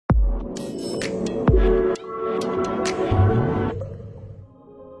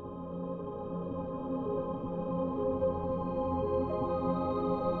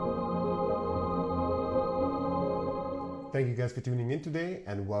you guys for tuning in today,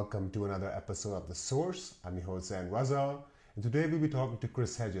 and welcome to another episode of The Source. I'm your host, Zain Razal, and today we'll be talking to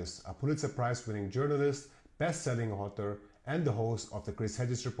Chris Hedges, a Pulitzer Prize-winning journalist, best-selling author, and the host of the Chris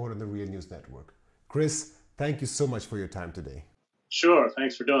Hedges Report on the Real News Network. Chris, thank you so much for your time today. Sure,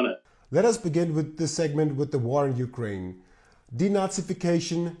 thanks for doing it. Let us begin with this segment with the war in Ukraine.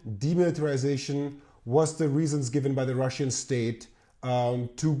 Denazification, demilitarization was the reasons given by the Russian state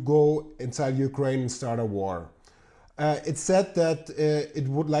to go inside Ukraine and start a war. It said that it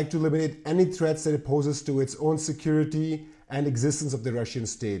would like to eliminate any threats that it poses to its own security and existence of the Russian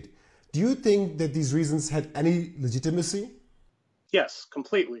state. Do you think that these reasons had any legitimacy? Yes,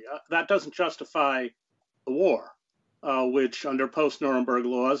 completely. That doesn't justify the war, which under post-Nuremberg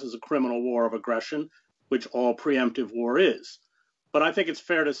laws is a criminal war of aggression, which all preemptive war is. But I think it's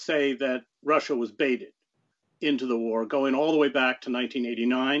fair to say that Russia was baited into the war, going all the way back to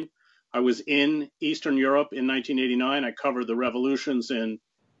 1989. I was in Eastern Europe in 1989. I covered the revolutions in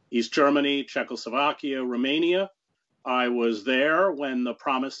East Germany, Czechoslovakia, Romania. I was there when the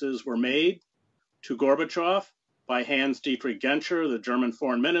promises were made to Gorbachev by Hans-Dietrich Genscher, the German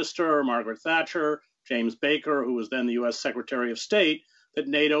foreign minister, Margaret Thatcher, James Baker, who was then the U.S. Secretary of State, that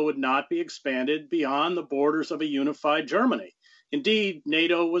NATO would not be expanded beyond the borders of a unified Germany. Indeed,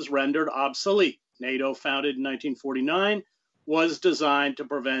 NATO was rendered obsolete. NATO, founded in 1949, was designed to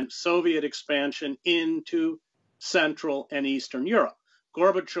prevent Soviet expansion into Central and Eastern Europe.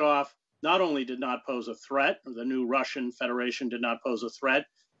 Gorbachev not only did not pose a threat, or the new Russian Federation did not pose a threat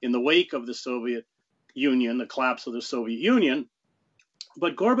in the wake of the Soviet Union, the collapse of the Soviet Union,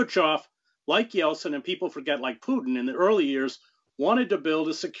 but Gorbachev, like Yeltsin, and people forget, like Putin in the early years, wanted to build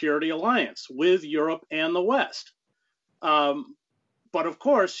a security alliance with Europe and the West. But of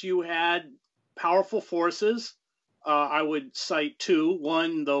course, you had powerful forces. I would cite two.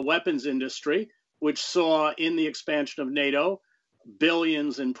 One, the weapons industry, which saw in the expansion of NATO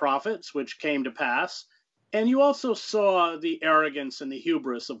billions in profits, which came to pass. And you also saw the arrogance and the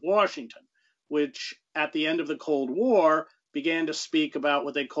hubris of Washington, which at the end of the Cold War began to speak about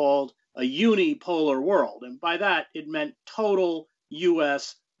what they called a unipolar world. And by that, it meant total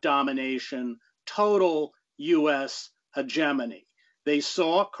U.S. domination, total U.S. hegemony. They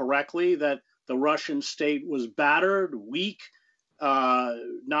saw correctly that the Russian state was battered, weak,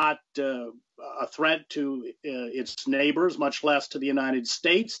 not a threat to its neighbors, much less to the United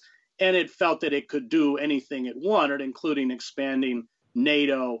States, and it felt that it could do anything it wanted, including expanding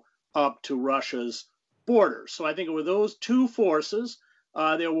NATO up to Russia's borders. So I think it were those two forces.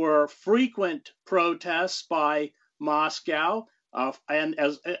 There were frequent protests by Moscow, and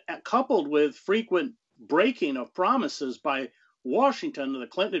coupled with frequent breaking of promises by Washington. The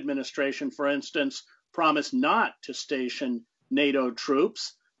Clinton administration, for instance, promised not to station NATO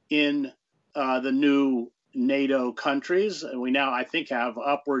troops in the new NATO countries. And we now, I think, have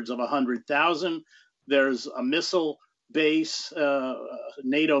upwards of 100,000. There's a missile base,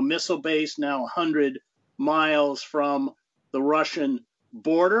 NATO missile base, now 100 miles from the Russian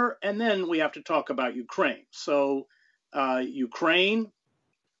border. And then we have to talk about Ukraine. So Ukraine,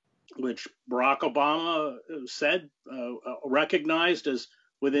 which Barack Obama said, recognized as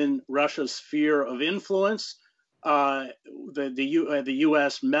within Russia's sphere of influence. The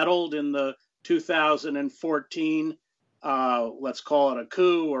U.S. meddled in the 2014, let's call it a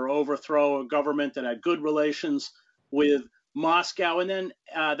coup or overthrow a government that had good relations with Moscow. And then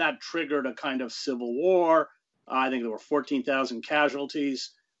that triggered a kind of civil war. I think there were 14,000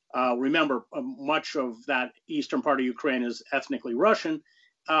 casualties. Remember, much of that eastern part of Ukraine is ethnically Russian.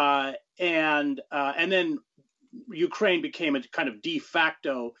 And then Ukraine became a kind of de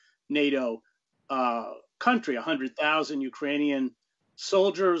facto NATO country. 100,000 Ukrainian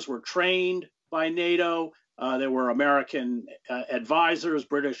soldiers were trained by NATO. There were American advisors,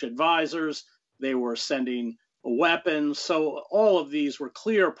 British advisors. They were sending weapons. So all of these were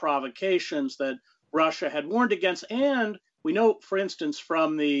clear provocations that Russia had warned against. And we know, for instance,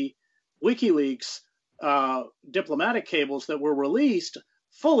 from the WikiLeaks diplomatic cables that were released,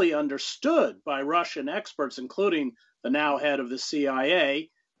 fully understood by Russian experts, including the now head of the CIA,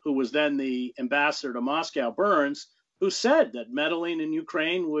 who was then the ambassador to Moscow, Burns, who said that meddling in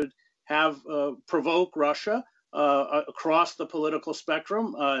Ukraine would have provoke Russia across the political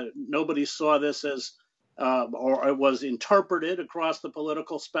spectrum. Nobody saw this as, or it was interpreted across the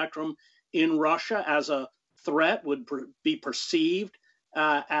political spectrum in Russia as a threat, would be perceived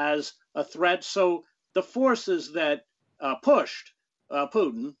as a threat. So the forces that pushed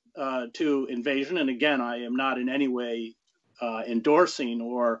Putin to invasion, and again, I am not in any way endorsing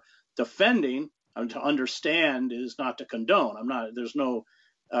or defending. To understand is not to condone. There's no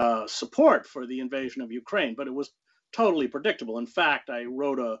support for the invasion of Ukraine, but it was totally predictable. In fact, I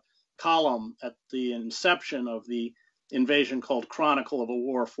wrote a column at the inception of the invasion called Chronicle of a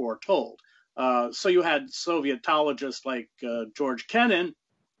War Foretold. So you had Sovietologists like George Kennan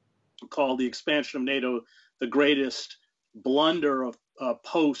called the expansion of NATO the greatest blunder of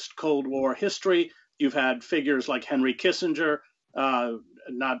post-Cold War history. You've had figures like Henry Kissinger,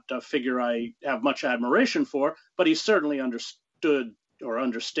 not a figure I have much admiration for, but he certainly understood or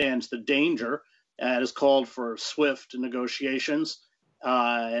understands the danger and has called for swift negotiations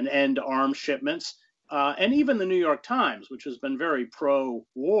and end arms shipments. And even the New York Times, which has been very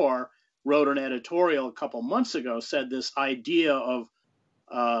pro-war, wrote an editorial a couple months ago, said this idea of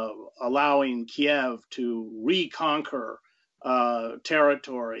allowing Kiev to reconquer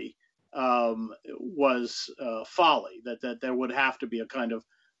territory was folly, that there would have to be a kind of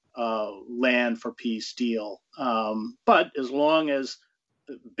land for peace deal. But as long as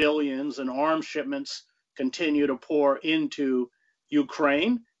billions in arms shipments continue to pour into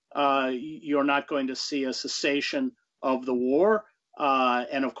Ukraine, you're not going to see a cessation of the war.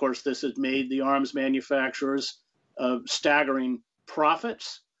 And of course, this has made the arms manufacturers staggering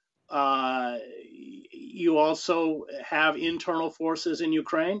profits. You also have internal forces in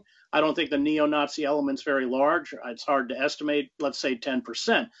Ukraine. I don't think the neo-Nazi element's very large. It's hard to estimate, let's say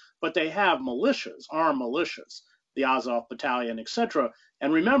 10%, but they have militias, armed militias, the Azov Battalion, etc.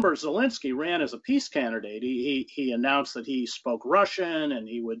 And remember, Zelensky ran as a peace candidate. He announced that he spoke Russian and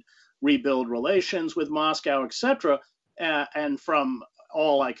he would rebuild relations with Moscow, etc. And from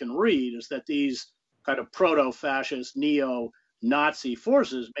all I can read is that these kind of proto-fascist, neo-Nazi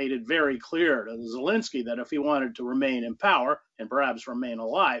forces made it very clear to Zelensky that if he wanted to remain in power and perhaps remain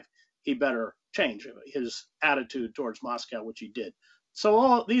alive, he better change his attitude towards Moscow, which he did.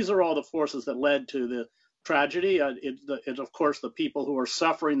 So these are all the forces that led to the tragedy. It's of course the people who are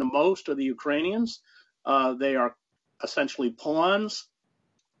suffering the most are the Ukrainians. They are essentially pawns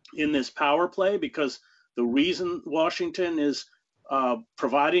in this power play, because the reason Washington is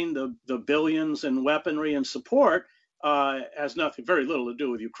providing the billions in weaponry and support has very little to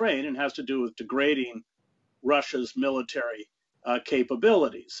do with Ukraine, and has to do with degrading Russia's military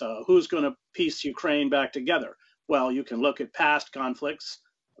capabilities. Who's going to piece Ukraine back together? Well, you can look at past conflicts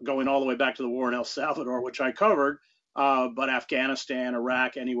going all the way back to the war in El Salvador, which I covered, but Afghanistan,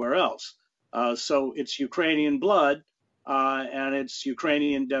 Iraq, anywhere else. So it's Ukrainian blood and it's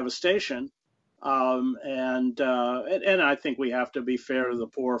Ukrainian devastation. And I think we have to be fair to the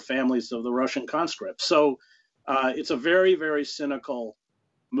poor families of the Russian conscripts. So it's a very, very cynical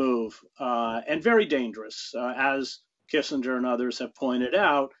move and very dangerous, as Kissinger and others have pointed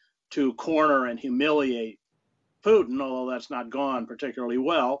out, to corner and humiliate Putin, although that's not gone particularly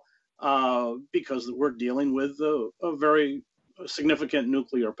well, because we're dealing with a very significant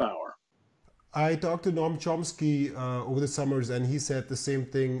nuclear power. I talked to Noam Chomsky over the summers, and he said the same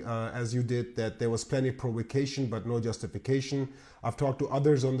thing as you did, that there was plenty of provocation but no justification. I've talked to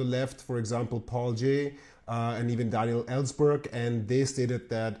others on the left, for example, Paul Jay and even Daniel Ellsberg, and they stated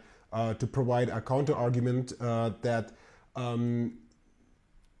that to provide a counter-argument that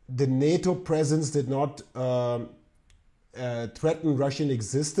the NATO presence did not threaten Russian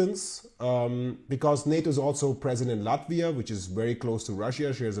existence because NATO is also present in Latvia, which is very close to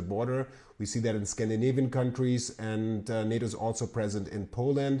Russia, shares a border. We see that in Scandinavian countries, and NATO is also present in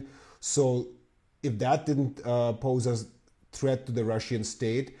Poland. So if that didn't pose a threat to the Russian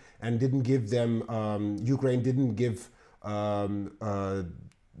state and didn't give them, Ukraine didn't give NATO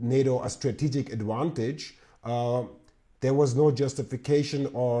a strategic advantage, there was no justification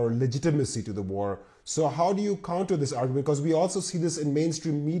or legitimacy to the war. So how do you counter this argument? Because we also see this in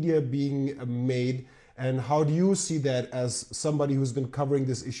mainstream media being made. And how do you see that as somebody who's been covering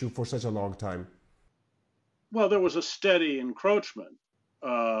this issue for such a long time? Well, there was a steady encroachment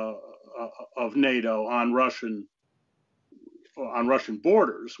of NATO on Russian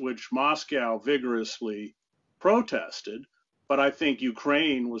borders, which Moscow vigorously protested. But I think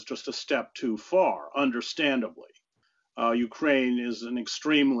Ukraine was just a step too far, understandably. Ukraine is an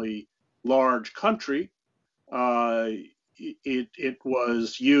extremely large country. It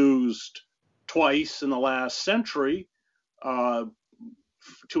was used twice in the last century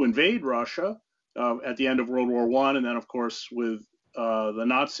to invade Russia at the end of World War I, and then, of course, with the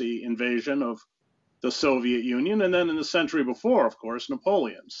Nazi invasion of the Soviet Union, and then in the century before, of course,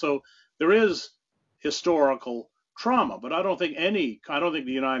 Napoleon. So there is historical trauma, but I don't think the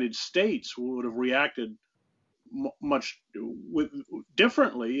United States would have reacted much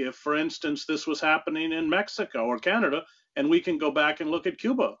differently if, for instance, this was happening in Mexico or Canada. And we can go back and look at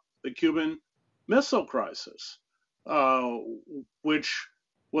Cuba, the Cuban Missile Crisis, which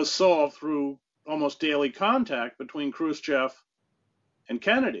was solved through almost daily contact between Khrushchev and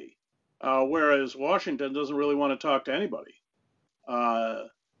Kennedy, whereas Washington doesn't really want to talk to anybody.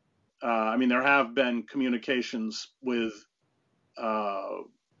 I mean, there have been communications with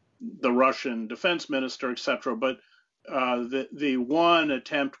the Russian defense minister, etc., but the one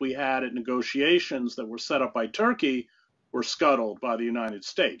attempt we had at negotiations that were set up by Turkey were scuttled by the United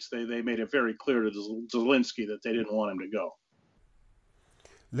States. They made it very clear to Zelensky that they didn't want him to go.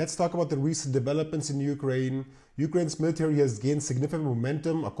 Let's talk about the recent developments in Ukraine. Ukraine's military has gained significant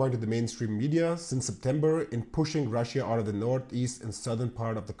momentum, according to the mainstream media, since September in pushing Russia out of the northeast and southern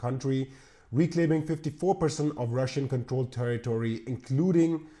part of the country, reclaiming 54% of Russian-controlled territory,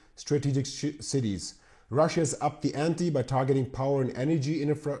 including strategic cities. Russia has upped the ante by targeting power and energy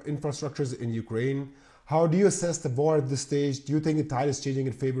infrastructures in Ukraine. How do you assess the war at this stage? Do you think the tide is changing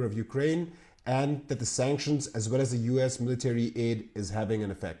in favor of Ukraine and that the sanctions as well as the US military aid is having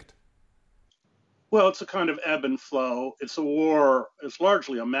an effect? Well, it's a kind of ebb and flow. It's a war, it's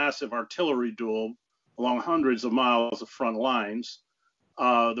largely a massive artillery duel along hundreds of miles of front lines.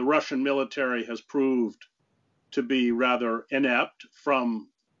 The Russian military has proved to be rather inept from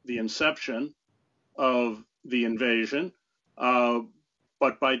the inception of the invasion,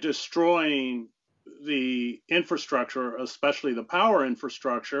 but by destroying the infrastructure, especially the power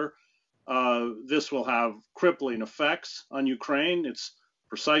infrastructure, this will have crippling effects on Ukraine. It's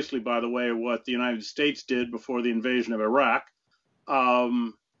precisely, by the way, what the United States did before the invasion of Iraq.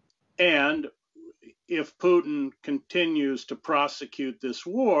 And if Putin continues to prosecute this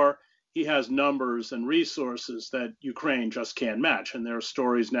war, he has numbers and resources that Ukraine just can't match. And there are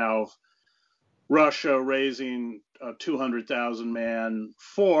stories now of Russia raising a 200,000-man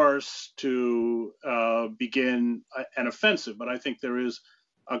force to begin an offensive. But I think there is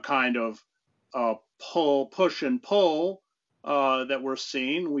a kind of push and pull that we're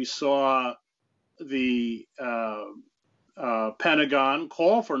seeing. We saw the Pentagon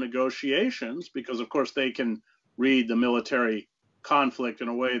call for negotiations because, of course, they can read the military conflict in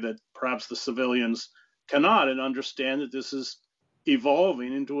a way that perhaps the civilians cannot, and understand that this is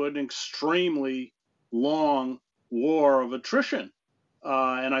evolving into an extremely long war of attrition.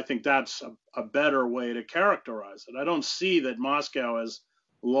 And I think that's a better way to characterize it. I don't see that Moscow has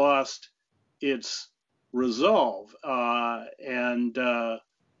lost its resolve. And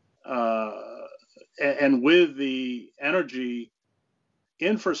with the energy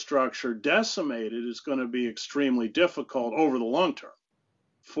infrastructure decimated, it's going to be extremely difficult over the long term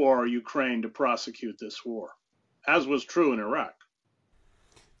for Ukraine to prosecute this war, as was true in Iraq.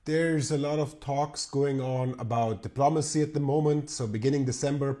 There's a lot of talks going on about diplomacy at the moment. So beginning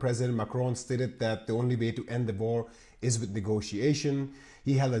December, President Macron stated that the only way to end the war is with negotiation.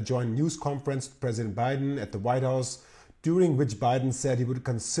 He held a joint news conference with President Biden at the White House, during which Biden said he would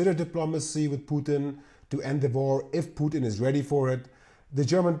consider diplomacy with Putin to end the war if Putin is ready for it. The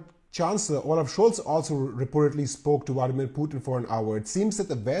German Chancellor Olaf Scholz also reportedly spoke to Vladimir Putin for an hour. It seems that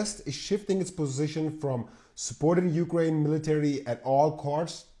the West is shifting its position from supporting Ukraine military at all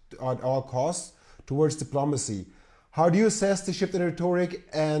costs towards diplomacy. How do you assess the shift in rhetoric,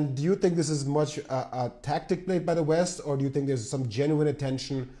 and do you think this is much a tactic played by the West, or do you think there's some genuine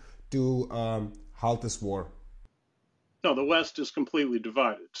intention to halt this war? No, the West is completely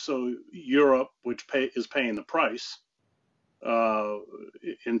divided. So Europe, which is paying the price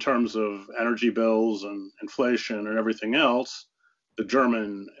in terms of energy bills and inflation and everything else, the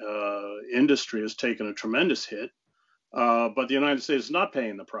German industry has taken a tremendous hit, but the United States is not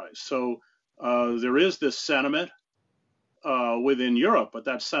paying the price. So there is this sentiment within Europe, but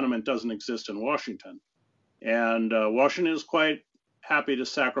that sentiment doesn't exist in Washington. And Washington is quite happy to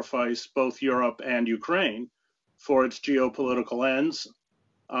sacrifice both Europe and Ukraine for its geopolitical ends,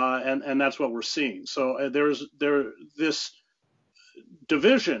 and that's what we're seeing. So this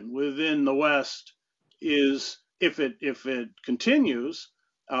division within the West is, if it continues,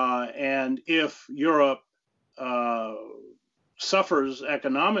 and if Europe suffers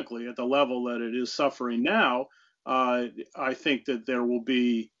economically at the level that it is suffering now, I think that that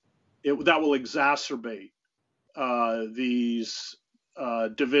will exacerbate these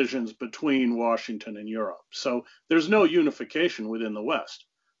divisions between Washington and Europe. So there's no unification within the West.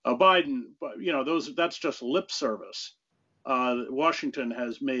 Biden, that's just lip service. Washington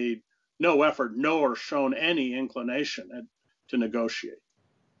has made no effort, nor shown any inclination to negotiate.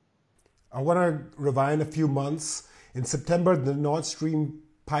 I want to rewind a few months. In September, the Nord Stream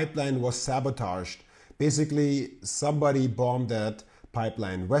pipeline was sabotaged. Basically, somebody bombed that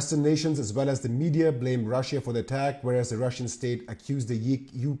pipeline. Western nations as well as the media blamed Russia for the attack, whereas the Russian state accused the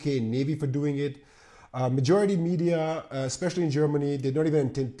UK Navy for doing it. Majority media, especially in Germany, did not even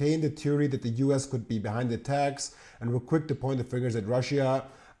entertain the theory that the US could be behind the attacks and were quick to point the fingers at Russia.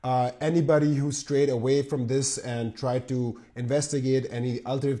 Anybody who strayed away from this and tried to investigate any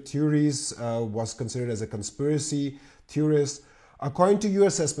alternative theories was considered as a conspiracy theorist. According to your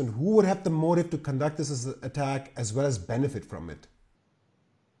assessment, who would have the motive to conduct this attack as well as benefit from it?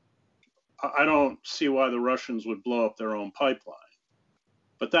 I don't see why the Russians would blow up their own pipeline,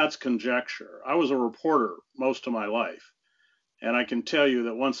 but that's conjecture. I was a reporter most of my life, and I can tell you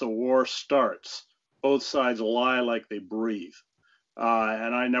that once a war starts, both sides lie like they breathe.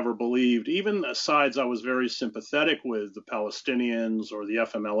 And I never believed, even the sides I was very sympathetic with, the Palestinians or the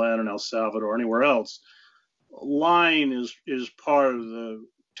FMLN in El Salvador or anywhere else, lying is part of the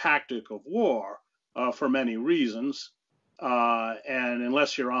tactic of war for many reasons. And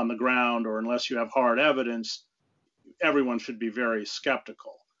unless you're on the ground or unless you have hard evidence, everyone should be very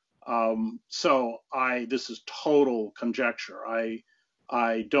skeptical. This is total conjecture.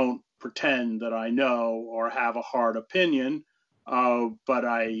 I don't pretend that I know or have a hard opinion, but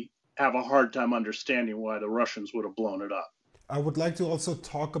I have a hard time understanding why the Russians would have blown it up. I would like to also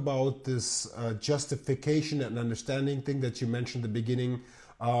talk about this justification and understanding thing that you mentioned at the beginning.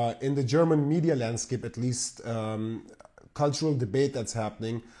 In the German media landscape, at least, cultural debate that's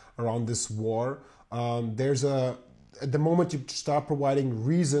happening around this war. At the moment you start providing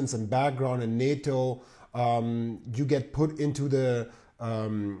reasons and background in NATO, you get put into the,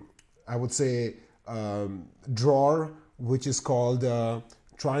 I would say, drawer, which is called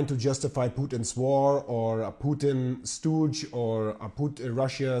trying to justify Putin's war, or a Putin stooge, or a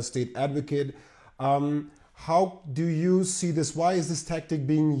Russia state advocate. How do you see this? Why is this tactic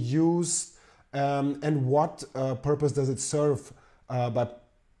being used? And what purpose does it serve by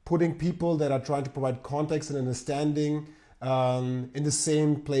putting people that are trying to provide context and understanding in the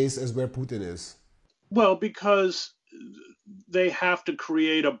same place as where Putin is? Well, because they have to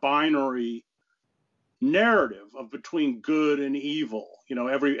create a binary narrative of between good and evil. You know,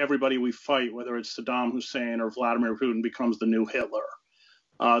 everybody we fight, whether it's Saddam Hussein or Vladimir Putin, becomes the new Hitler.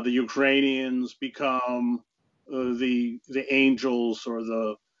 The Ukrainians become the angels or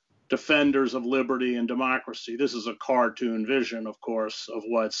the defenders of liberty and democracy. This is a cartoon vision, of course, of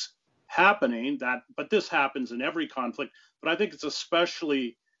what's happening. But this happens in every conflict. But I think it's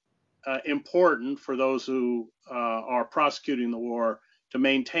especially important for those who are prosecuting the war to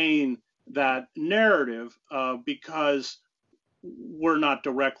maintain that narrative because we're not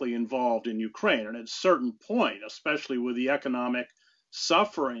directly involved in Ukraine. And at a certain point, especially with the economic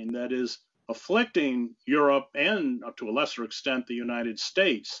suffering that is afflicting Europe and to a lesser extent the United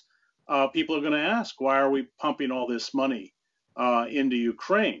States, people are going to ask, why are we pumping all this money into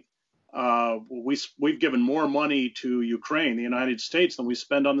Ukraine? We've given more money to Ukraine, the United States, than we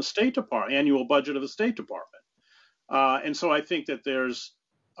spend on the State Department, annual budget of the State Department. And so I think that there's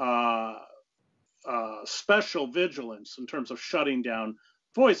special vigilance in terms of shutting down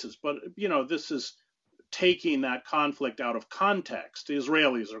voices. But, you know, this is taking that conflict out of context. The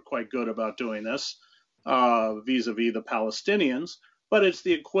Israelis are quite good about doing this vis-a-vis the Palestinians. But it's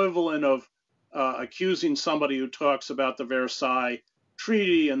the equivalent of accusing somebody who talks about the Versailles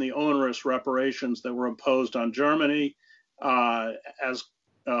Treaty and the onerous reparations that were imposed on Germany as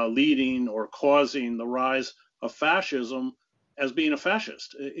leading or causing the rise of fascism as being a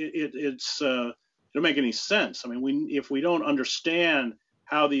fascist. It doesn't make any sense. I mean, if we don't understand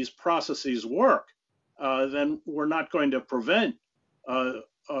how these processes work, then we're not going to prevent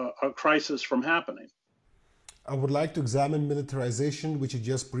a crisis from happening. I would like to examine militarization, which you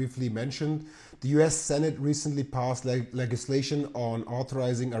just briefly mentioned. The US Senate recently passed legislation on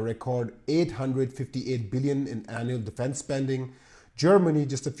authorizing a record $858 billion in annual defense spending. Germany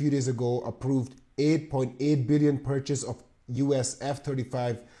just a few days ago approved $8.8 billion purchase of US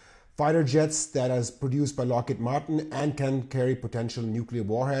F-35 fighter jets that is produced by Lockheed Martin and can carry potential nuclear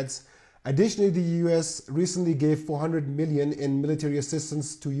warheads. Additionally, the US recently gave $400 million in military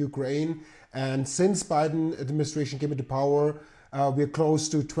assistance to Ukraine. And since Biden administration came into power, we're close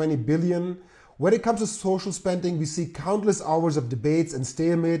to $20 billion. When it comes to social spending, we see countless hours of debates and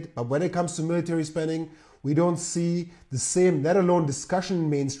stalemate. But when it comes to military spending, we don't see the same, let alone discussion in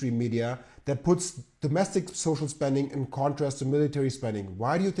mainstream media that puts domestic social spending in contrast to military spending.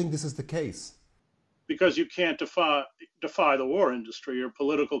 Why do you think this is the case? Because you can't defy the war industry. Your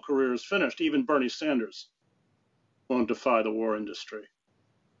political career is finished. Even Bernie Sanders won't defy the war industry.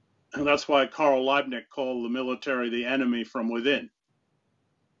 And that's why Karl Liebknecht called the military the enemy from within.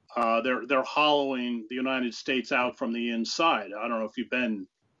 They're hollowing the United States out from the inside. I don't know if you've been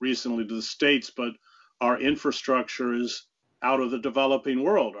recently to the States, but our infrastructure is out of the developing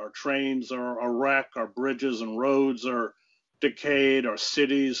world. Our trains are a wreck, our bridges and roads are decayed, our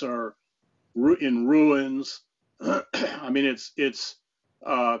cities are in ruins. I mean, it's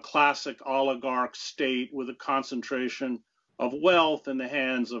a classic oligarch state with a concentration of wealth in the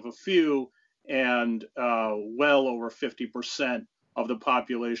hands of a few, and well over 50% of the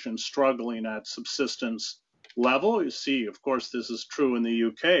population struggling at subsistence level. You see, of course, this is true in the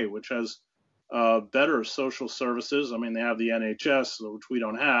UK, which has better social services. I mean, they have the NHS, which we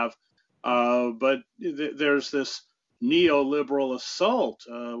don't have, but there's this neoliberal assault,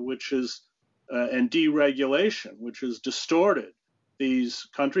 which is and deregulation, which has distorted these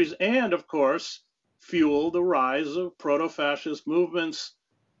countries, and of course, fuel the rise of proto-fascist movements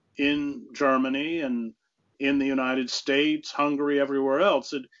in Germany and in the United States, Hungary, everywhere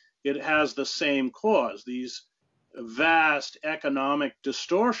else. It has the same cause, these vast economic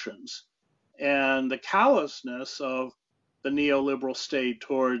distortions and the callousness of the neoliberal state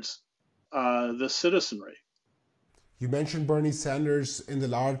towards the citizenry. You mentioned Bernie Sanders. In the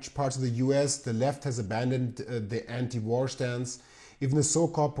large parts of the US, the left has abandoned the anti-war stance. Even the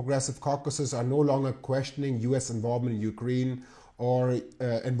so-called progressive caucuses are no longer questioning US involvement in Ukraine or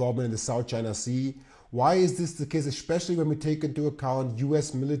involvement in the South China Sea. Why is this the case, especially when we take into account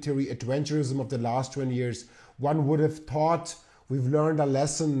US military adventurism of the last 20 years? One would have thought we've learned a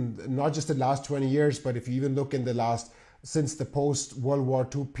lesson, not just the last 20 years, but if you even look in the last, since the post-World War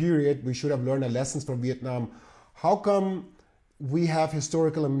II period, we should have learned a lessons from Vietnam. How come we have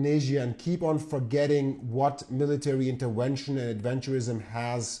historical amnesia and keep on forgetting what military intervention and adventurism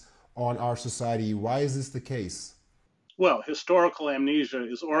has on our society? Why is this the case? Well, historical amnesia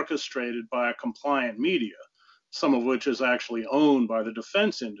is orchestrated by a compliant media, some of which is actually owned by the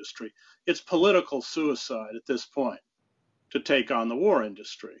defense industry. It's political suicide at this point to take on the war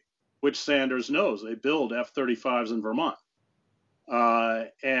industry, which Sanders knows. They build F-35s in Vermont.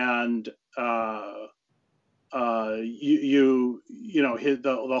 The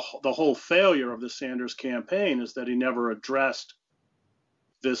whole failure of the Sanders campaign is that he never addressed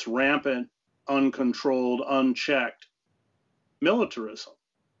this rampant, uncontrolled, unchecked militarism.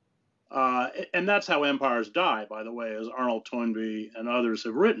 And that's how empires die, by the way, as Arnold Toynbee and others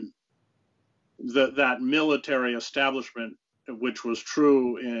have written. That military establishment, which was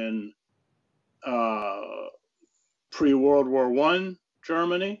true in pre-World War I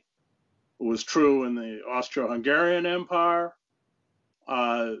Germany, it was true in the Austro-Hungarian Empire.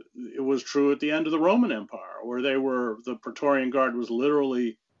 It was true at the end of the Roman Empire, where the Praetorian Guard was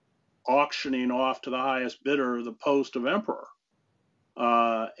literally auctioning off to the highest bidder the post of emperor.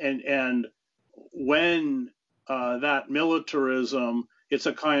 And when that militarism,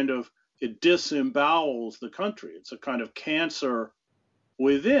 it disembowels the country. It's a kind of cancer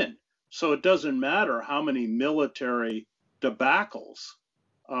within. So it doesn't matter how many military debacles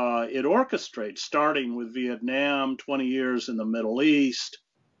it orchestrates, starting with Vietnam, 20 years in the Middle East.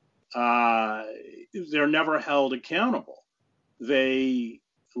 They're never held accountable. They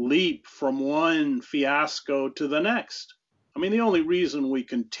leap from one fiasco to the next. I mean, the only reason we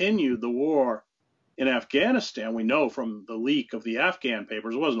continued the war in Afghanistan, we know from the leak of the Afghan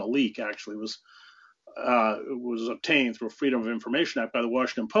papers, it wasn't a leak actually, it was obtained through a Freedom of Information Act by the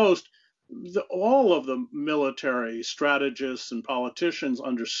Washington Post. All of the military strategists and politicians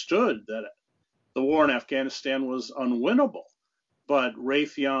understood that the war in Afghanistan was unwinnable. But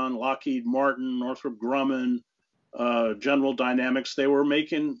Raytheon, Lockheed Martin, Northrop Grumman, General Dynamics, they were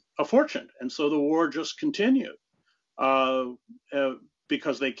making a fortune. And so the war just continued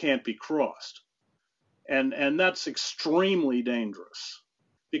because they can't be crossed. And that's extremely dangerous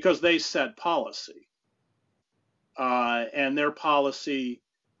because they set policy. And their policy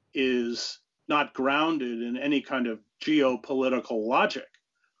is not grounded in any kind of geopolitical logic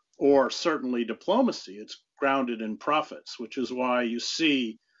or certainly diplomacy. It's grounded in profits, which is why you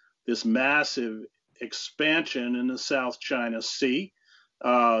see this massive expansion in the South China Sea,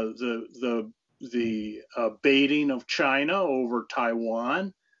 the baiting of China over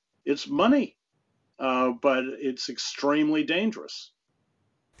Taiwan. It's money, but it's extremely dangerous.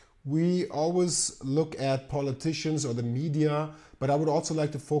 We always look at politicians or the media, but I would also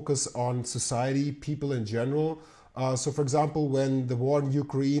like to focus on society, people in general. So, for example, when the war in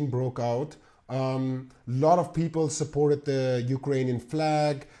Ukraine broke out, a lot of people supported the Ukrainian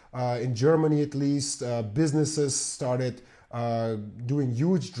flag. In Germany, at least, businesses started doing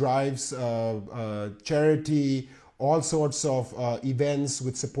huge drives, charity, all sorts of events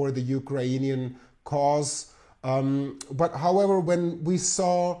which supported the Ukrainian cause. But however, when we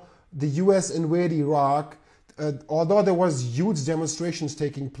saw the US invade Iraq, although there was huge demonstrations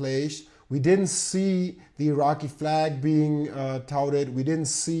taking place, We didn't see the Iraqi flag being touted. We didn't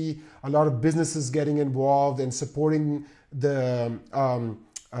see a lot of businesses getting involved and supporting the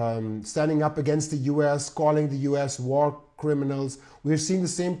standing up against the U.S., calling the U.S. war criminals. We're seeing the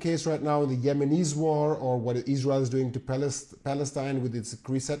same case right now in the Yemenis war, or what Israel is doing to Palestine with its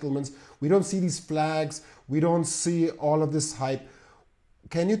resettlements. We don't see these flags. We don't see all of this hype.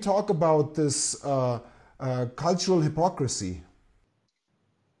 Can you talk about this cultural hypocrisy?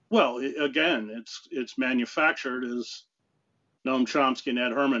 Well, again, it's manufactured, as Noam Chomsky and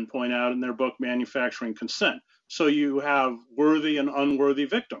Ed Herman point out in their book, Manufacturing Consent. So you have worthy and unworthy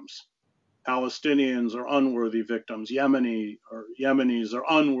victims. Palestinians are unworthy victims. Yemenis are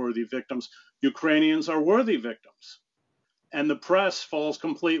unworthy victims. Ukrainians are worthy victims. And the press falls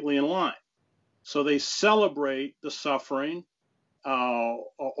completely in line. So they celebrate the suffering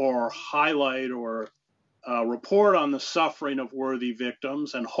or highlight or report on the suffering of worthy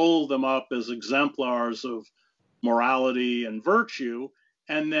victims and hold them up as exemplars of morality and virtue,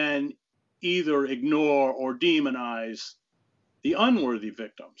 and then either ignore or demonize the unworthy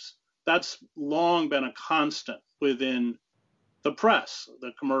victims. That's long been a constant within the press,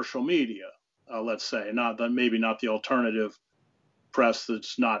 the commercial media, let's say, maybe not the alternative press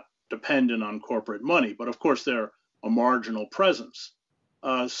that's not dependent on corporate money, but of course they're a marginal presence.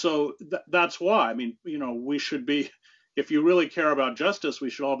 So that's why, I mean, we should be, if you really care about justice,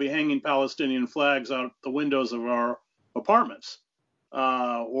 we should all be hanging Palestinian flags out the windows of our apartments,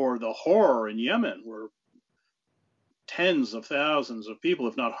 or the horror in Yemen, where tens of thousands of people,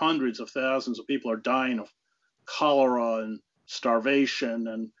 if not hundreds of thousands of people, are dying of cholera and starvation,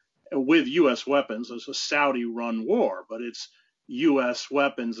 and with U.S. weapons. It's a Saudi-run war, but it's U.S.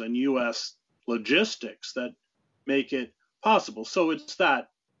 weapons and U.S. logistics that make it possible. So it's that,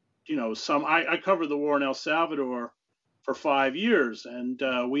 I covered the war in El Salvador for 5 years, and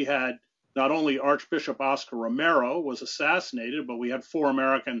we had not only Archbishop Oscar Romero was assassinated, but we had 4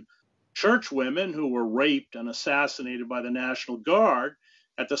 American church women who were raped and assassinated by the National Guard.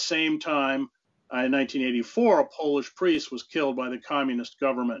 At the same time, in 1984, a Polish priest was killed by the communist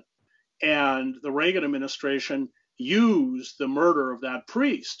government. And the Reagan administration used the murder of that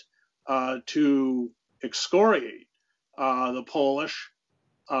priest to excoriate the Polish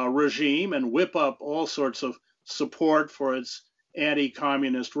regime and whip up all sorts of support for its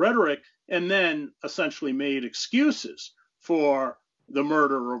anti-communist rhetoric, and then essentially made excuses for the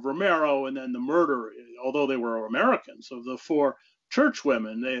murder of Romero, and then the murder, although they were Americans, of the 4 church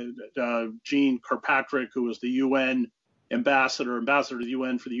women. Jean Kirkpatrick, who was the UN ambassador to the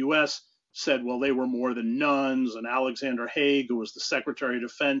UN for the U.S., said, well, they were more than nuns. And Alexander Haig, who was the Secretary of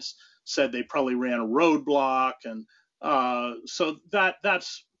Defense, said they probably ran a roadblock. And so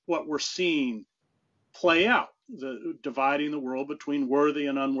that's what we're seeing play out, dividing the world between worthy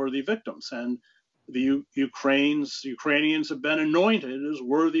and unworthy victims. And the Ukrainians have been anointed as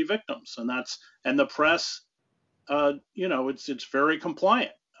worthy victims, and the press, it's very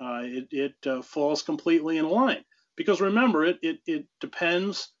compliant. It falls completely in line, because remember, it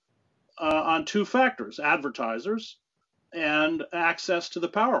depends on 2 factors: advertisers and access to the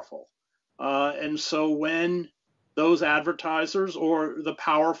powerful. And so when those advertisers or the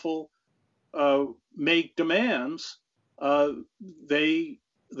powerful make demands, they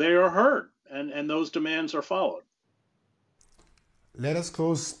are heard, and those demands are followed. Let us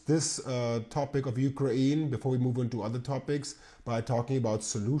close this topic of Ukraine before we move on to other topics by talking about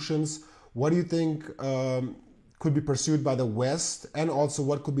solutions. What do you think could be pursued by the West, and also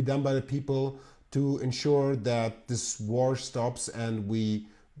what could be done by the people to ensure that this war stops and we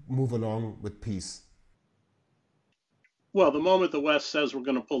move along with peace? Well, the moment the West says we're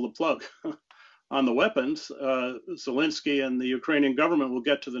going to pull the plug on the weapons, Zelensky and the Ukrainian government will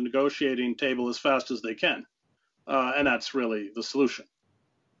get to the negotiating table as fast as they can. And that's really the solution.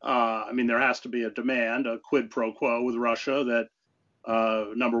 There has to be a demand, a quid pro quo with Russia that,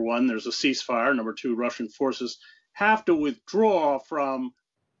 number one, there's a ceasefire. Number two, Russian forces have to withdraw from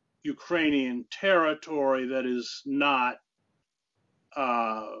Ukrainian territory that is not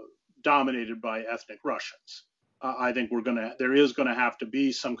dominated by ethnic Russians. I think there is going to have to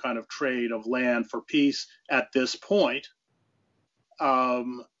be some kind of trade of land for peace at this point.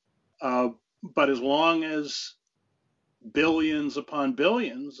 But as long as billions upon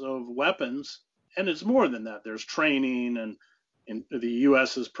billions of weapons, and it's more than that, there's training, and the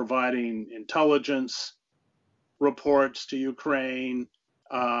U.S. is providing intelligence reports to Ukraine,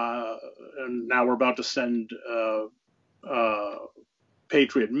 and now we're about to send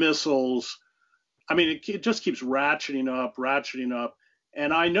Patriot missiles. It just keeps ratcheting up.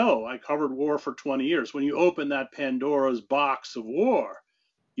 And I know, I covered war for 20 years. When you open that Pandora's box of war,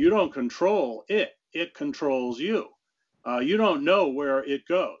 You don't control it. It controls you. You don't know where it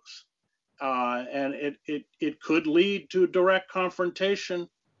goes. And it could lead to direct confrontation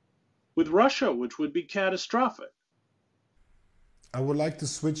with Russia, which would be catastrophic. I would like to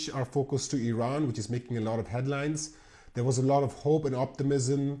switch our focus to Iran, which is making a lot of headlines. There was a lot of hope and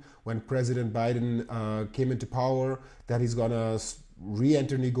optimism when President Biden came into power that he's going to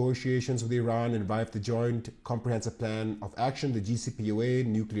re-enter negotiations with Iran and revive the Joint Comprehensive Plan of Action, the JCPOA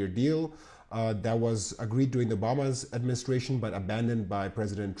nuclear deal that was agreed during the Obama's administration but abandoned by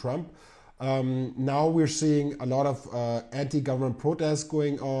President Trump. Now we're seeing a lot of anti-government protests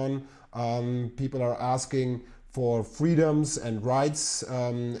going on. People are asking for freedoms and rights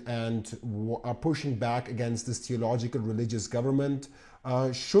and are pushing back against this theological religious government.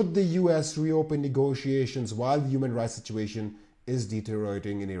 Should the US reopen negotiations while the human rights situation is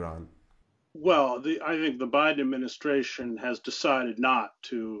deteriorating in Iran? Well, I think the Biden administration has decided not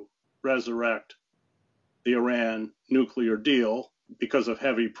to resurrect the Iran nuclear deal because of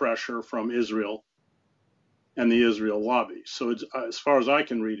heavy pressure from Israel and the Israel lobby. So it's, as far as I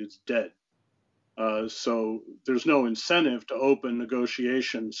can read, it's dead. So there's no incentive to open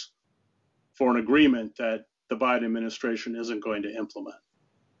negotiations for an agreement that the Biden administration isn't going to implement.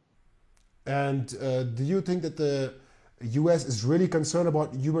 And do you think that the US is really concerned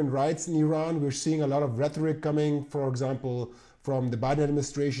about human rights in Iran? We're seeing a lot of rhetoric coming, for example, from the Biden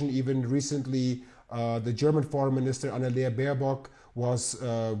administration. Even recently, the German foreign minister, Annalena Baerbock,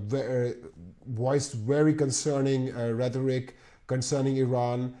 voiced very concerning rhetoric concerning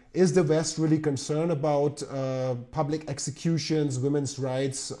Iran. Is the West really concerned about public executions, women's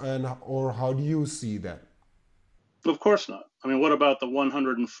rights, or how do you see that? Of course not. I mean, what about the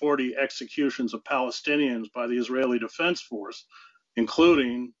 140 executions of Palestinians by the Israeli Defense Force,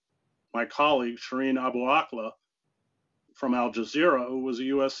 including my colleague Shireen Abu Akleh from Al Jazeera, who was a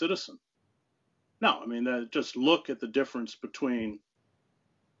U.S. citizen? No, I mean, just look at the difference between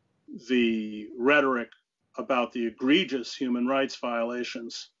the rhetoric about the egregious human rights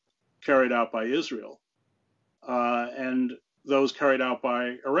violations carried out by Israel and those carried out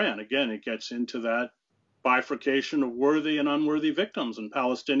by Iran. Again, it gets into that bifurcation of worthy and unworthy victims, and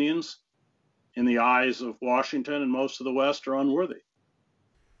Palestinians, in the eyes of Washington and most of the West, are unworthy.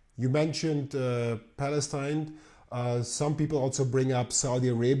 You mentioned Palestine. Some people also bring up Saudi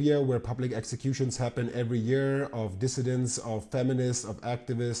Arabia, where public executions happen every year of dissidents, of feminists, of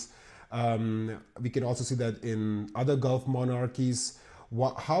activists. We can also see that in other Gulf monarchies.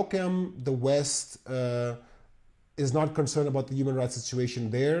 How come the West is not concerned about the human rights situation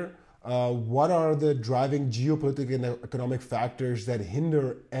there? What are the driving geopolitical and economic factors that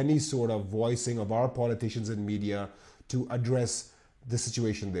hinder any sort of voicing of our politicians and media to address the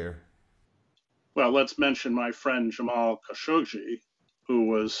situation there? Well, let's mention my friend Jamal Khashoggi, who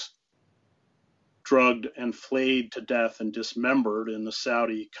was drugged and flayed to death and dismembered in the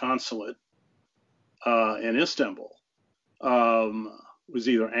Saudi consulate in Istanbul. It was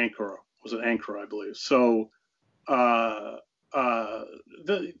either Ankara, I believe. So I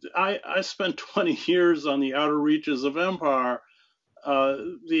spent 20 years on the outer reaches of empire.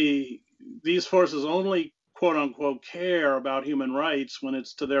 These forces only, quote unquote, care about human rights when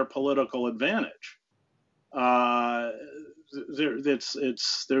it's to their political advantage.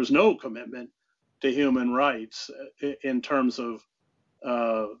 There's no commitment to human rights in terms of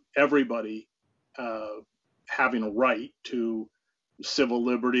everybody having a right to civil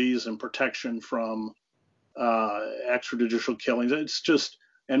liberties and protection from extrajudicial killings. It's just,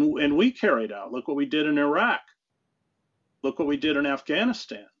 and we carried out. Look what we did in Iraq. Look what we did in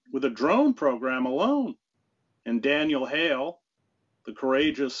Afghanistan with a drone program alone. And Daniel Hale, the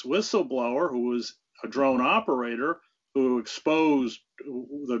courageous whistleblower who was a drone operator, who exposed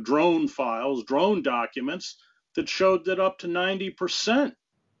the drone files, drone documents that showed that up to 90%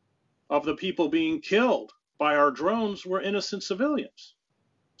 of the people being killed by our drones were innocent civilians.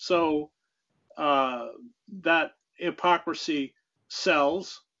 So that hypocrisy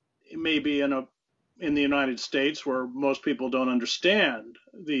sells, maybe in the United States, where most people don't understand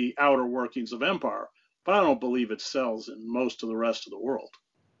the outer workings of empire, but I don't believe it sells in most of the rest of the world.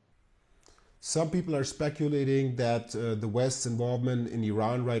 Some people are speculating that the West's involvement in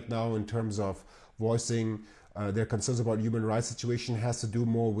Iran right now in terms of voicing their concerns about human rights situation has to do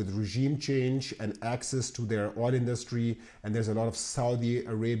more with regime change and access to their oil industry. And there's a lot of Saudi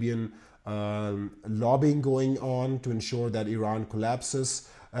Arabian lobbying going on to ensure that Iran collapses.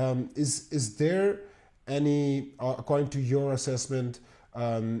 Is there any, according to your assessment,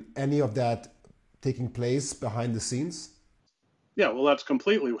 any of that taking place behind the scenes? Yeah, well, that's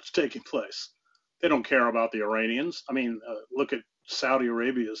completely what's taking place. They don't care about the Iranians. I mean, look at Saudi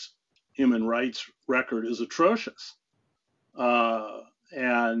Arabia's human rights record is atrocious.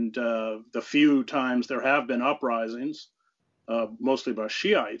 And the few times there have been uprisings, mostly by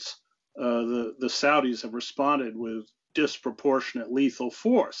Shiites, the Saudis have responded with disproportionate lethal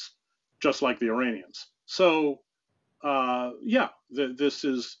force, just like the Iranians. So, this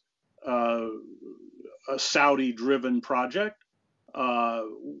is a Saudi-driven project,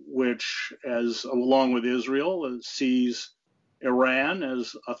 which, as along with Israel, sees Iran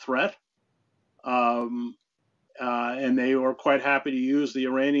as a threat. And they are quite happy to use the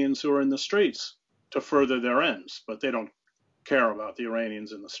Iranians who are in the streets to further their ends, but they don't care about the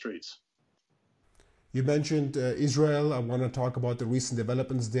Iranians in the streets. You mentioned Israel. I want to talk about the recent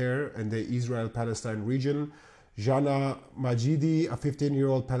developments there in the Israel-Palestine region. Jana Majidi, a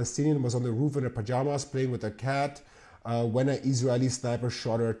 15-year-old Palestinian, was on the roof in her pajamas playing with a cat when an Israeli sniper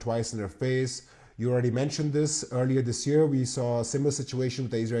shot her twice in her face. You already mentioned this. Earlier this year, we saw a similar situation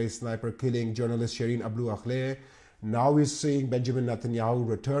with the Israeli sniper killing journalist Shireen Abu Akleh. Now we're seeing Benjamin Netanyahu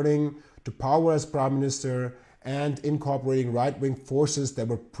returning to power as prime minister and incorporating right-wing forces that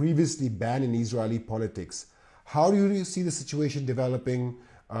were previously banned in Israeli politics. How do you see the situation developing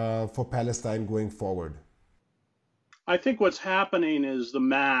for Palestine going forward? I think what's happening is the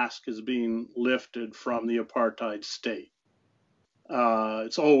mask is being lifted from the apartheid state.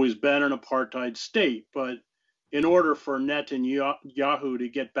 It's always been an apartheid state, but in order for Netanyahu to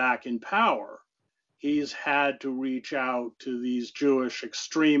get back in power, he's had to reach out to these Jewish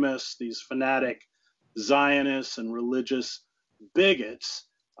extremists, these fanatic Zionists and religious bigots,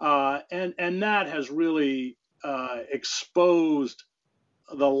 and that has really exposed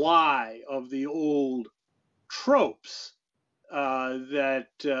the lie of the old tropes that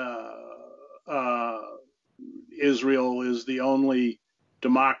Israel is the only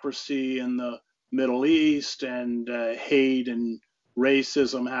democracy in the Middle East, and hate and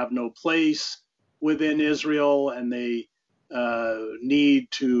racism have no place within Israel, and they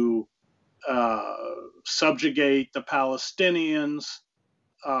need to subjugate the Palestinians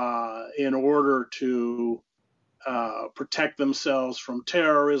in order to protect themselves from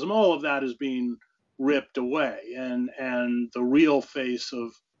terrorism. All of that is being ripped away, and the real face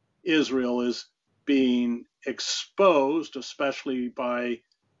of Israel is being exposed, especially by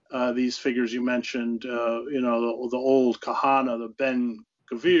these figures you mentioned. The old Kahana, the Ben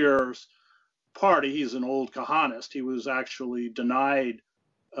Gvir's party. He's an old Kahanist. He was actually denied.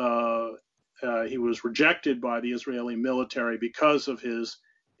 He was rejected by the Israeli military because of his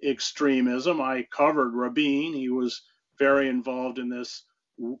extremism. I covered Rabin. He was very involved in this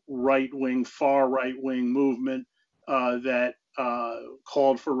far right-wing movement that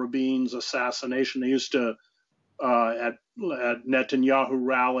called for Rabin's assassination. They used to, at Netanyahu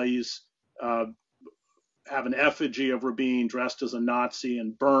rallies, have an effigy of Rabin dressed as a Nazi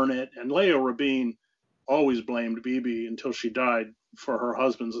and burn it. And Leah Rabin always blamed Bibi until she died for her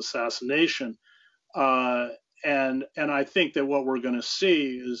husband's assassination. And I think that what we're going to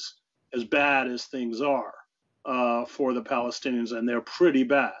see is, as bad as things are for the Palestinians, and they're pretty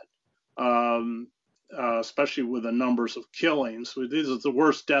bad, especially with the numbers of killings. This is the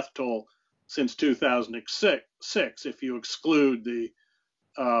worst death toll since 2006, if you exclude the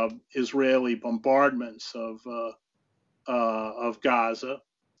Israeli bombardments of Gaza.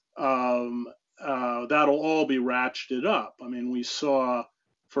 That'll all be ratcheted up. I mean, we saw,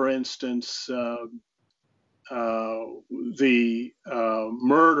 for instance, the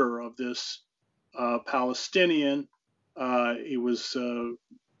murder of this Palestinian. It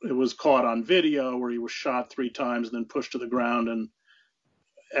was caught on video where he was shot 3 times and then pushed to the ground and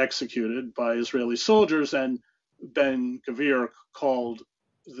executed by Israeli soldiers. And Ben Gvir called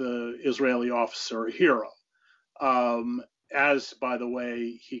the Israeli officer a hero. As, by the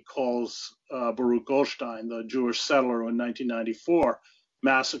way, he calls Baruch Goldstein, the Jewish settler who in 1994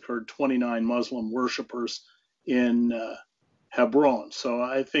 massacred 29 Muslim worshippers in Hebron. So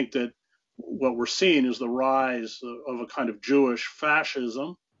I think that what we're seeing is the rise of a kind of Jewish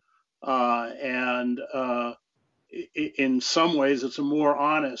fascism. And in some ways, it's a more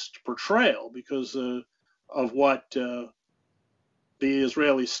honest portrayal because of what the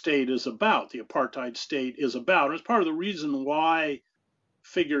Israeli state is about, the apartheid state is about. And it's part of the reason why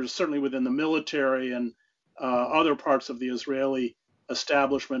figures, certainly within the military and other parts of the Israeli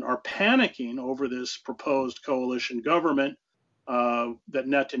establishment, are panicking over this proposed coalition government that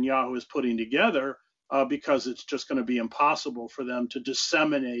Netanyahu is putting together, because it's just going to be impossible for them to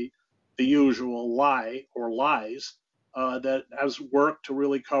disseminate the usual lie or lies that has worked to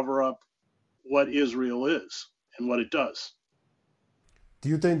really cover up what Israel is and what it does. Do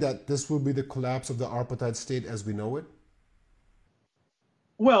you think that this will be the collapse of the apartheid state as we know it?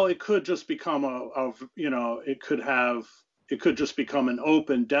 Well, it could just become it could just become an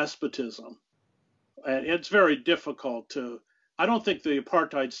open despotism. And it's very difficult to, I don't think the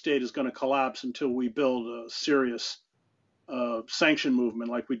apartheid state is going to collapse until we build a serious sanction movement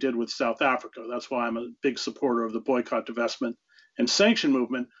like we did with South Africa. That's why I'm a big supporter of the boycott, divestment, and sanction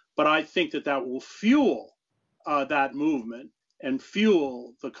movement. But I think that that will fuel that movement and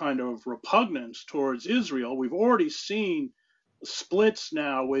fuel the kind of repugnance towards Israel. We've already seen splits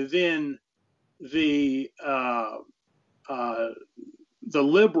now within the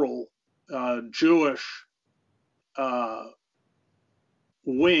liberal Jewish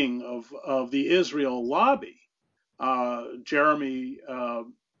wing of the Israel lobby. Jeremy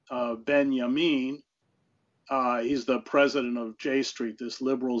Ben-Yamin, he's the president of J Street, this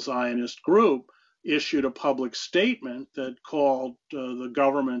liberal Zionist group, issued a public statement that called the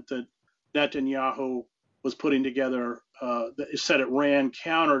government that Netanyahu was putting together, said it ran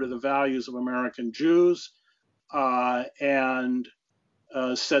counter to the values of American Jews, and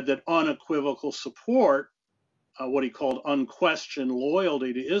said that unequivocal support, what he called unquestioned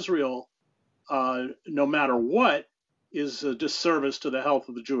loyalty to Israel, no matter what, is a disservice to the health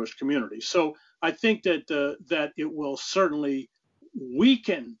of the Jewish community. So I think that that it will certainly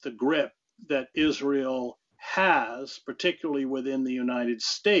weaken the grip that Israel has, particularly within the United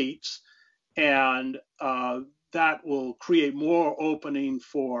States, and that will create more opening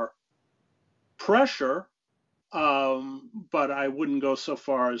for pressure. But I wouldn't go so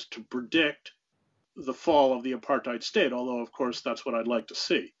far as to predict the fall of the apartheid state, although, of course, that's what I'd like to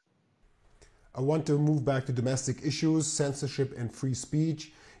see. I want to move back to domestic issues, censorship and free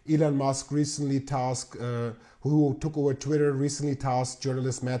speech. Elon Musk recently tasked, who took over Twitter, recently tasked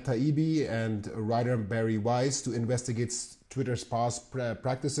journalist Matt Taibbi and writer Barry Weiss to investigate Twitter's past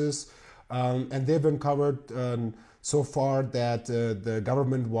practices. And they've uncovered so far that the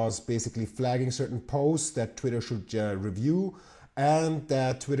government was basically flagging certain posts that Twitter should review, and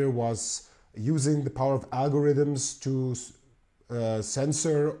that Twitter was using the power of algorithms to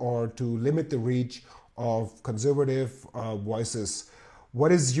censor or to limit the reach of conservative voices.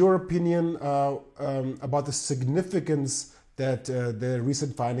 What is your opinion about the significance that the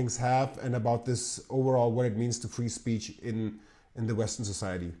recent findings have, and about this overall, what it means to free speech in the Western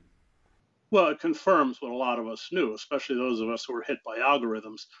society? Well, it confirms what a lot of us knew, especially those of us who were hit by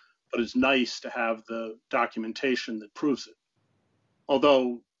algorithms, but it's nice to have the documentation that proves it.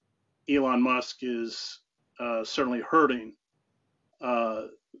 Although Elon Musk is certainly hurting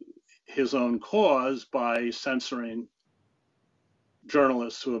his own cause by censoring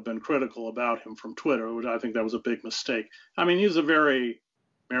journalists who have been critical about him from Twitter, which I think that was a big mistake. I mean, he's a very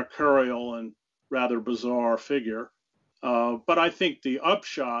mercurial and rather bizarre figure. But I think the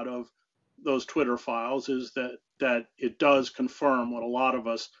upshot of those Twitter files is that it does confirm what a lot of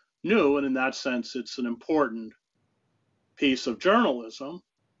us knew. And in that sense, it's an important piece of journalism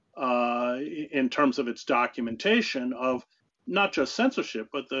in terms of its documentation of not just censorship,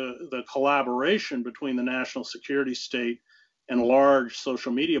 but the collaboration between the national security state and large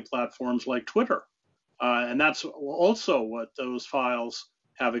social media platforms like Twitter. And that's also what those files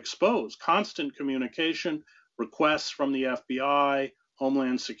have exposed: constant communication, requests from the FBI,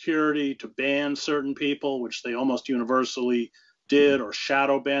 Homeland Security to ban certain people, which they almost universally did, or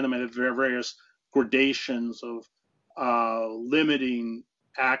shadow ban them, at various gradations of limiting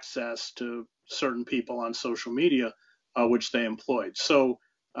access to certain people on social media, which they employed. So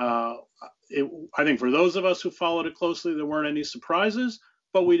I think for those of us who followed it closely, there weren't any surprises,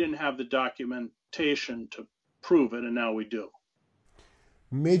 but we didn't have the documentation to prove it, and now we do.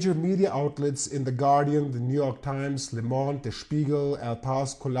 Major media outlets in The Guardian, The New York Times, Le Monde, Der Spiegel, El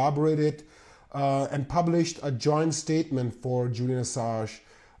País collaborated and published a joint statement for Julian Assange.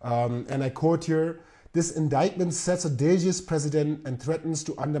 And I quote here: "This indictment sets a dangerous precedent and threatens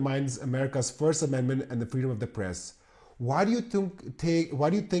to undermine America's First Amendment and the freedom of the press." Why do you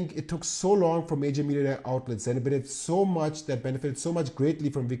think it took so long for major media outlets that benefited so much greatly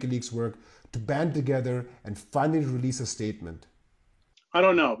from WikiLeaks' work to band together and finally release a statement? I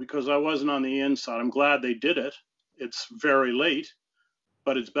don't know, because I wasn't on the inside. I'm glad they did it. It's very late,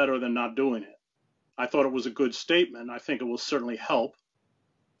 but it's better than not doing it. I thought it was a good statement. I think it will certainly help.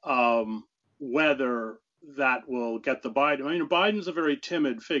 Whether that will get the Biden, I mean, Biden's a very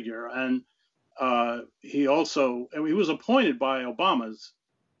timid figure, and he was appointed by Obama as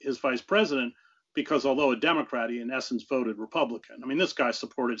his vice president because, although a Democrat, he in essence voted Republican. I mean, this guy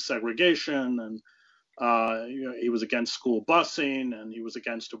supported segregation, and he was against school busing, and he was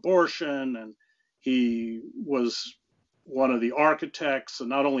against abortion, and he was one of the architects,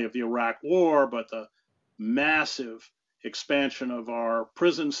 not only of the Iraq War, but the massive expansion of our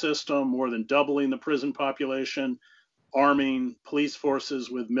prison system, more than doubling the prison population, arming police forces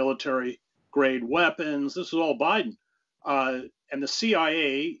with military-grade weapons. This is all Biden. And the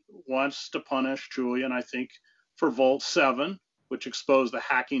CIA wants to punish Julian, I think, for Vault 7, which exposed the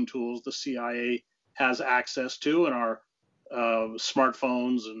hacking tools the CIA has access to in our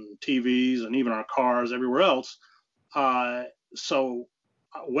smartphones and TVs and even our cars, everywhere else. So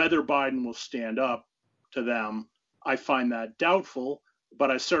whether Biden will stand up to them, I find that doubtful,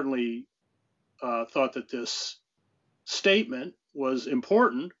 but I certainly thought that this statement was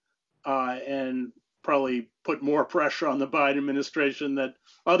important and probably put more pressure on the Biden administration that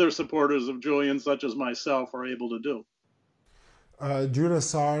other supporters of Julian, such as myself, are able to do. Julian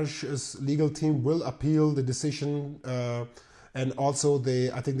Assange's legal team will appeal the decision, and also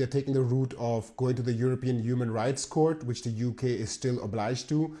I think they're taking the route of going to the European Human Rights Court, which the UK is still obliged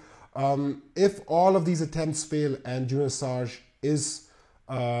to. If all of these attempts fail and Julian Assange is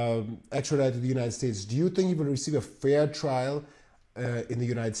extradited to the United States, do you think he will receive a fair trial in the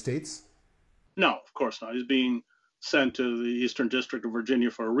United States? No, of course not. He's being sent to the Eastern District of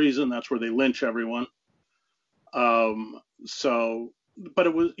Virginia for a reason. That's where they lynch everyone. But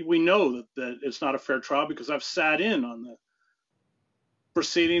we know that it's not a fair trial because I've sat in on the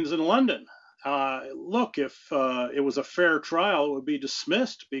proceedings in London. Look, if it was a fair trial, it would be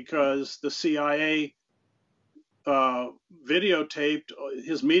dismissed because the CIA videotaped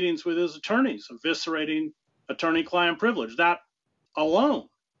his meetings with his attorneys, eviscerating attorney-client privilege. That alone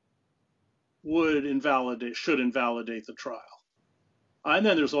should invalidate the trial. And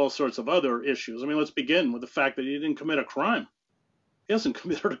then there's all sorts of other issues. I mean, let's begin with the fact that he didn't commit a crime. He hasn't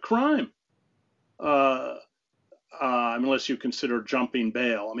committed a crime. Unless you consider jumping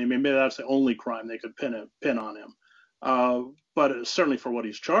bail. I mean, maybe that's the only crime they could pin on him. But certainly for what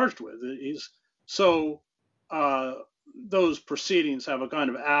he's charged with, those proceedings have a kind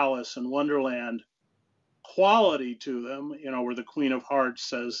of Alice in Wonderland quality to them, where the Queen of Hearts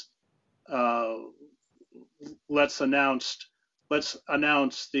says, let's announce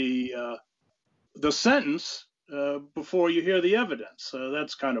the sentence before you hear the evidence.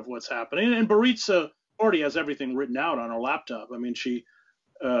 That's kind of what's happening. And Baritza already has everything written out on her laptop. I mean, she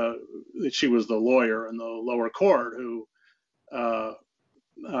was the lawyer in the lower court who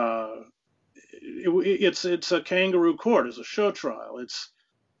it's a kangaroo court. It's a show trial. It's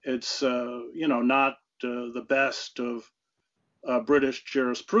not the best of British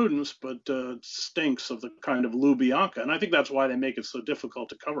jurisprudence, but stinks of the kind of Lou Bianca. And I think that's why they make it so difficult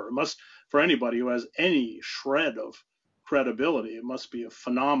to cover. For anybody who has any shred of credibility, it must be a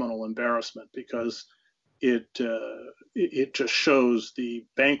phenomenal embarrassment because it just shows the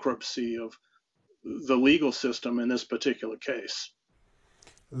bankruptcy of the legal system in this particular case.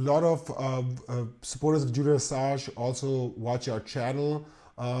 A lot of supporters of Julian Assange also watch our channel.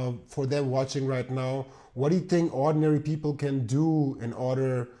 For them watching right now, what do you think ordinary people can do in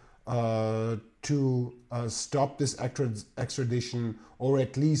order to stop this extradition, or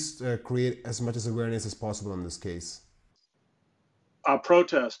at least create as much awareness as possible in this case?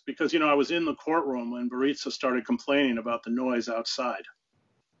 Protest, because I was in the courtroom when Baritza started complaining about the noise outside,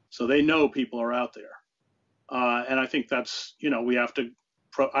 so they know people are out there, and I think that's we have to.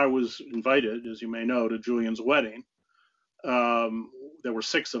 I was invited, as you may know, to Julian's wedding. There were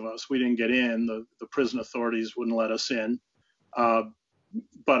 6 of us. We didn't get in. The prison authorities wouldn't let us in. But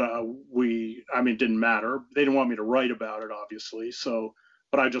it didn't matter. They didn't want me to write about it, obviously.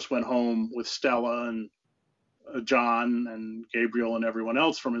 But I just went home with Stella and John and Gabriel and everyone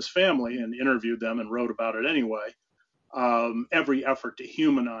else from his family and interviewed them and wrote about it anyway. Every effort to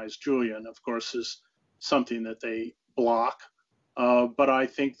humanize Julian, of course, is something that they block. But I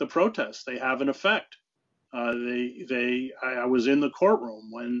think the protests, they have an effect. I was in the courtroom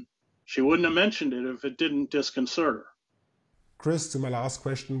when she wouldn't have mentioned it if it didn't disconcert her. Chris, to my last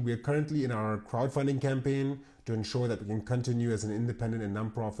question, we are currently in our crowdfunding campaign to ensure that we can continue as an independent and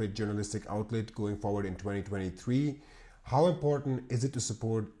nonprofit journalistic outlet going forward in 2023. How important is it to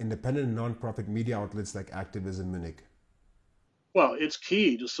support independent and nonprofit media outlets like Activism Munich? Well, it's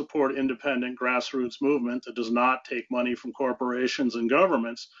key to support independent grassroots movement that does not take money from corporations and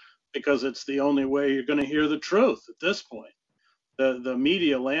governments, because it's the only way you're going to hear the truth at this point. The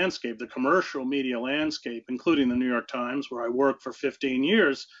media landscape, the commercial media landscape, including the New York Times, where I worked for 15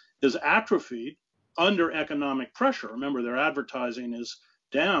 years, is atrophied under economic pressure. Remember, their advertising is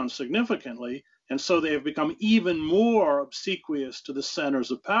down significantly, and so they have become even more obsequious to the centers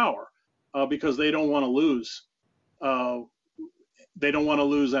of power because they don't want to lose. They don't want to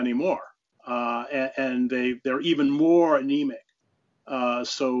lose anymore, and they're even more anemic.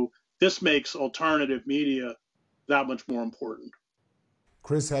 So this makes alternative media that much more important.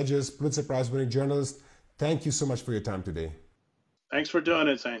 Chris Hedges, Pulitzer Prize-winning journalist, thank you so much for your time today. Thanks for doing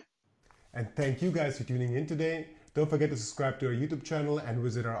it, Zane. And thank you guys for tuning in today. Don't forget to subscribe to our YouTube channel and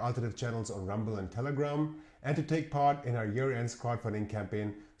visit our alternative channels on Rumble and Telegram, and to take part in our year-end crowdfunding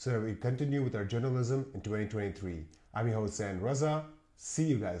campaign so that we continue with our journalism in 2023. I'm your host, Zane Raza. See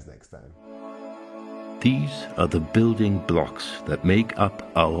you guys next time. These are the building blocks that make up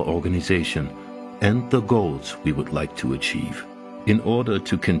our organization and the goals we would like to achieve. In order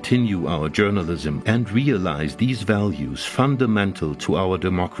to continue our journalism and realize these values fundamental to our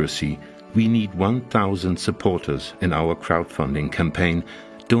democracy, we need 1,000 supporters in our crowdfunding campaign,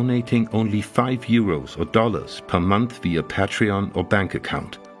 donating only €5 or dollars per month via Patreon or bank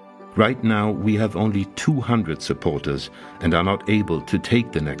account. Right now, we have only 200 supporters and are not able to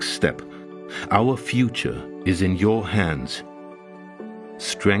take the next step. Our future is in your hands.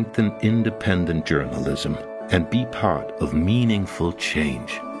 Strengthen independent journalism and be part of meaningful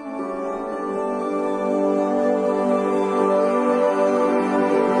change.